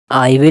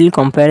I will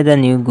compare the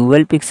new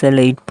Google Pixel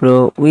 8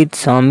 Pro with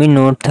Xiaomi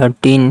Note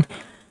 13.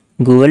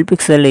 Google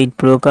Pixel 8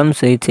 Pro comes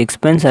with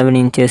 6.7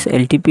 inches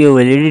LTPO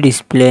OLED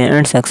display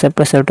and success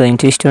ratio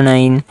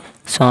 20:9.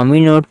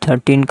 Xiaomi Note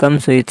 13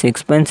 comes with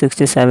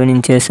 6.67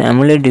 inches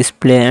AMOLED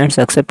display and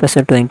success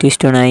ratio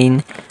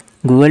 20:9.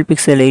 Google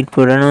Pixel 8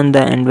 Pro run on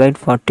the Android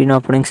 14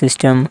 operating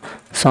system.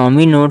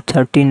 Xiaomi Note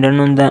 13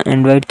 run on the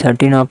Android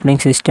 13 operating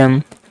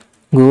system.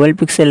 Google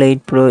Pixel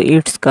 8 Pro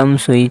it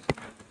comes with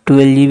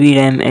 12GB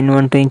RAM and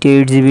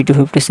 128GB to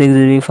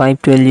 56GB,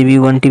 512GB,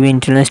 1TB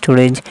internal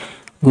storage.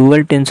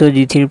 Google Tensor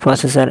G3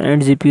 processor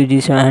and GPU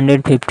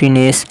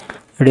G715S.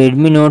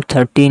 Redmi Note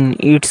 13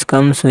 it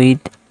comes with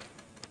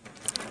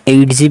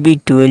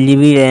 8GB,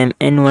 12GB RAM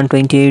and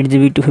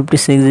 128GB to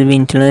 56GB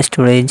internal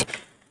storage.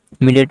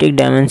 MediaTek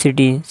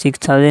Dimensity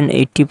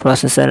 6080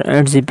 processor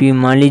and GPU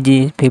Mali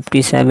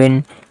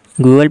G57.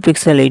 Google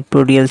Pixel 8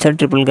 Pro real set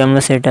triple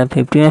camera setup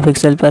 50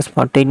 MP plus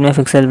 48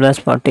 MP plus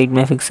 48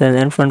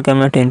 MP and front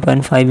camera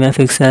 10.5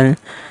 MP.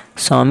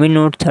 Xiaomi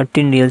Note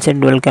 13 real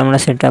set dual camera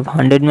setup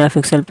 100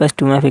 MP plus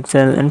 2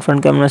 MP and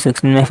front camera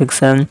 16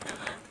 MP.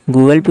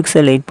 Google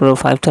Pixel 8 Pro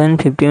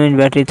 5050 mAh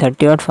battery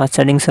 30W fast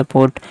charging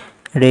support.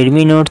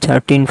 Redmi Note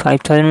 13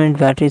 5000 mAh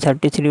battery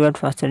 33W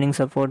fast charging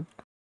support.